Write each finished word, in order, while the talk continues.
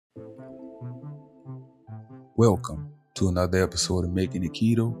Welcome to another episode of Making It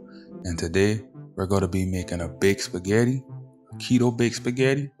Keto, and today we're going to be making a baked spaghetti, a keto baked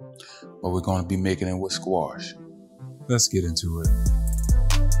spaghetti, but we're going to be making it with squash. Let's get into it.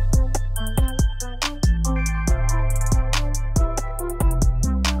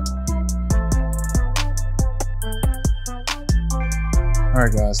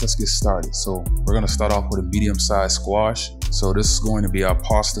 Alright guys, let's get started. So we're going to start off with a medium-sized squash. So this is going to be our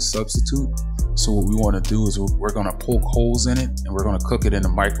pasta substitute. So what we want to do is we're going to poke holes in it and we're going to cook it in the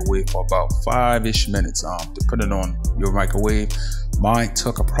microwave for about 5-ish minutes, depending on your microwave. Mine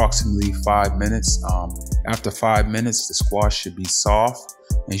took approximately 5 minutes. After 5 minutes, the squash should be soft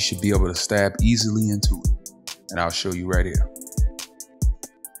and you should be able to stab easily into it. And I'll show you right here.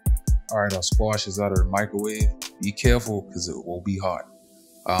 Alright, our squash is out of the microwave. Be careful because it will be hot.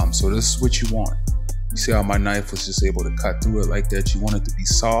 So this is what you want. You see how my knife was just able to cut through it like that? You want it to be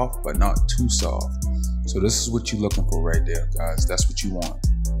soft, but not too soft. So this is what you're looking for right there, guys. That's what you want.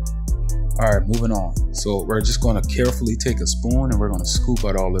 All right, moving on. So we're just going to carefully take a spoon and we're going to scoop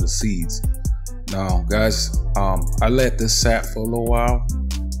out all of the seeds. Now, guys, I let this sat for a little while,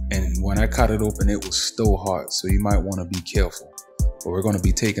 and when I cut it open, it was still hot. So you might want to be careful. But we're going to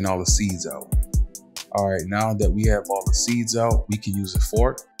be taking all the seeds out. All right, now that we have all the seeds out, we can use a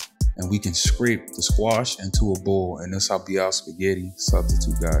fork and we can scrape the squash into a bowl, and this will be our spaghetti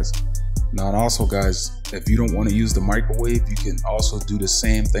substitute, guys. Now, and also, guys, if you don't want to use the microwave, you can also do the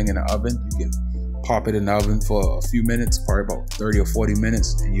same thing in the oven. You can pop it in the oven for a few minutes, probably about 30 or 40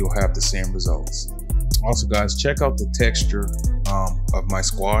 minutes, and you'll have the same results. Also, guys, check out the texture of my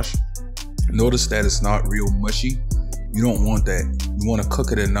squash. Notice that it's not real mushy. You don't want that. You want to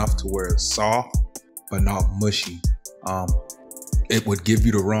cook it enough to where it's soft, but not mushy. It would give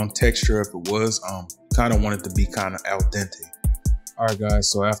you the wrong texture if it was. Kind of want it to be kind of al dente. All right, guys,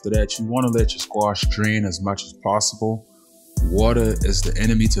 so after that, you want to let your squash drain as much as possible. Water is the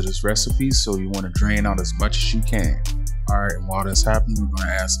enemy to this recipe, so you want to drain out as much as you can. All right, and while that's happening, we're going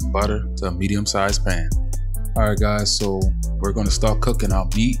to add some butter to a medium-sized pan. All right, guys, so we're going to start cooking our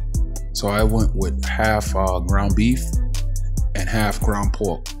meat. So I went with half ground beef and half ground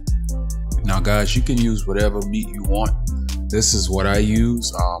pork. Now, guys, you can use whatever meat you want. This is what I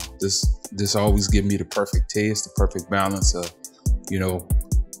use. This always gives me the perfect taste, the perfect balance of, you know,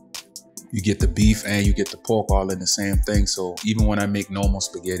 you get the beef and you get the pork all in the same thing. So even when I make normal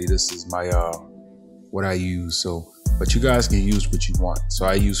spaghetti, this is my what I use. So, but you guys can use what you want. So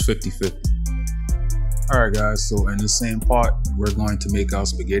I use 50-50. All right, guys. So in the same pot, we're going to make our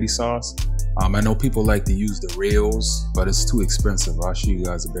spaghetti sauce. I know people like to use the rails, but it's too expensive. I'll show you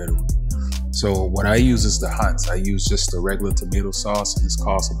guys a better one. So what I use is the Hunt's. I use just the regular tomato sauce, and this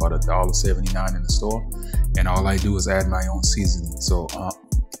costs about $1.79 in the store. And all I do is add my own seasoning. So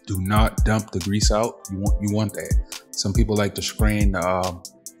do not dump the grease out. You want that. Some people like to strain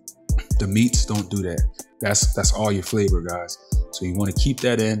the meats. Don't do that. That's all your flavor, guys. So you want to keep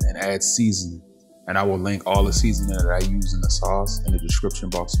that in and add seasoning. And I will link all the seasoning that I use in the sauce in the description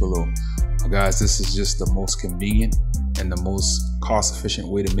box below. Guys, this is just the most convenient and the most cost-efficient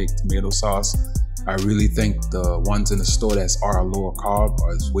way to make tomato sauce. I really think the ones in the store that are lower carb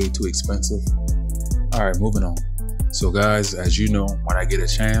is way too expensive. All right, moving on. So guys, as you know, when I get a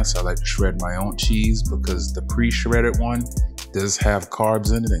chance, I like to shred my own cheese because the pre-shredded one does have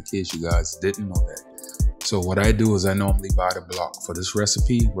carbs in it, in case you guys didn't know that. So what I do is I normally buy the block. For this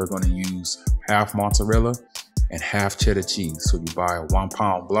recipe, we're going to use half mozzarella and half cheddar cheese. So you buy a 1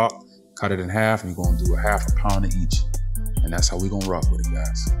 pound block, cut it in half, and you're going to do a half a pound of each. And that's how we're going to rock with it,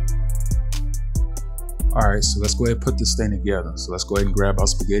 guys. All right, so let's go ahead and put this thing together. So let's go ahead and grab our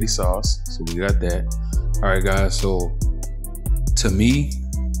spaghetti sauce. So we got that. All right, guys, so to me,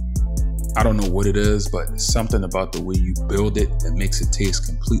 I don't know what it is, but it's something about the way you build it that makes it taste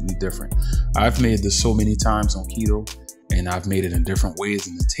completely different. I've made this so many times on keto, and I've made it in different ways,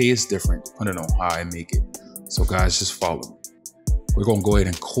 and it tastes different depending on how I make it. So guys, just follow me. We're gonna go ahead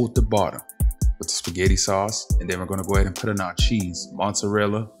and coat the bottom with the spaghetti sauce, and then we're gonna go ahead and put in our cheese,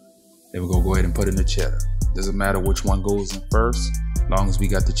 mozzarella, then we're gonna go ahead and put in the cheddar. Doesn't matter which one goes in first, as long as we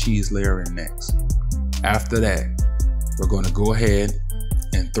got the cheese layer in next. After that, we're gonna go ahead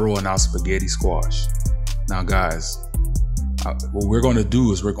and throw in our spaghetti squash. Now guys, what we're gonna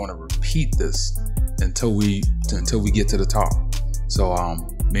do is we're gonna repeat this until we get to the top. So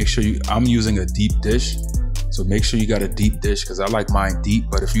make sure I'm using a deep dish. So make sure you got a deep dish, because I like mine deep,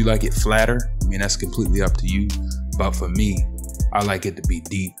 but if you like it flatter, I mean, that's completely up to you. But for me, I like it to be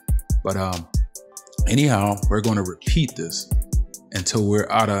deep. But anyhow, we're gonna repeat this until we're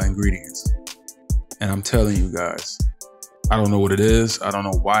out of ingredients. And I'm telling you guys, I don't know what it is. I don't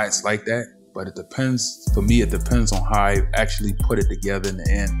know why it's like that, but it depends. For me, it depends on how I actually put it together in the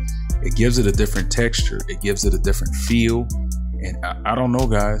end. It gives it a different texture. It gives it a different feel. And I don't know,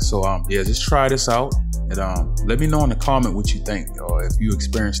 guys. So yeah, just try this out. And let me know in the comment what you think, or if you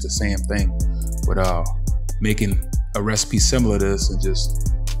experienced the same thing with making a recipe similar to this, and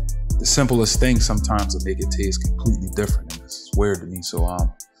just the simplest thing sometimes will make it taste completely different. And it's weird to me. So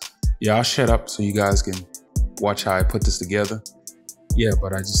yeah, I'll shut up so you guys can watch how I put this together. Yeah,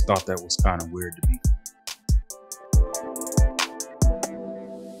 but I just thought that was kind of weird to me.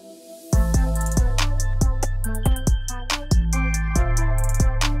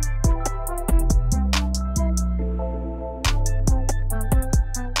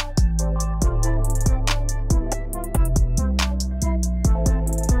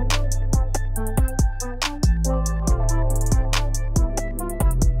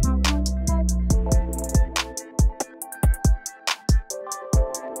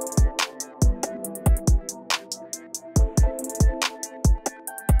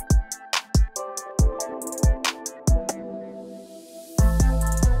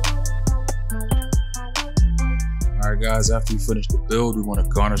 Alright guys, after you finish the build, we want to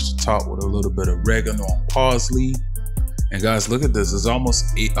garnish the top with a little bit of oregano and parsley. And guys, look at this. It's almost,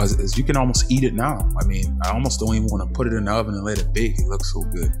 as you can almost eat it now. I mean, I almost don't even want to put it in the oven and let it bake. It looks so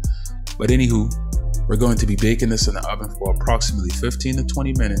good. But anywho, we're going to be baking this in the oven for approximately 15 to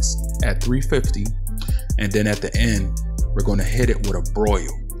 20 minutes at 350. And then at the end, we're going to hit it with a broil.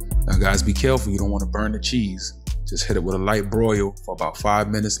 Now guys, be careful. You don't want to burn the cheese. Just hit it with a light broil for about 5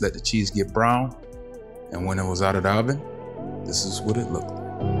 minutes. Let the cheese get brown. And when it was out of the oven, this is what it looked like.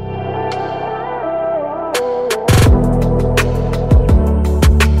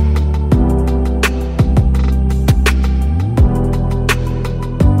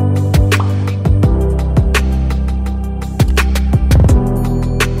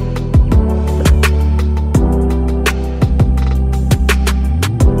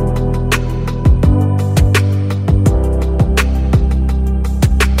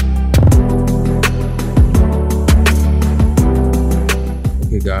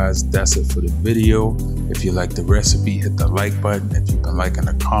 Guys, that's it for the video. If you like the recipe, hit the like button. If you've been liking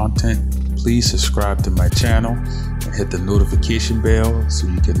the content, please subscribe to my channel and hit the notification bell so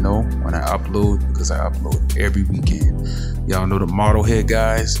you can know when I upload, because I upload every weekend. Y'all know the motto here,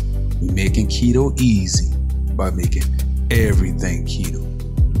 guys. We're making keto easy by making everything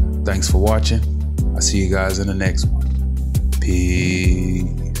keto. Thanks for watching. I'll see you guys in the next one.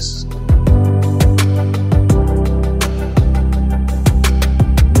 Peace.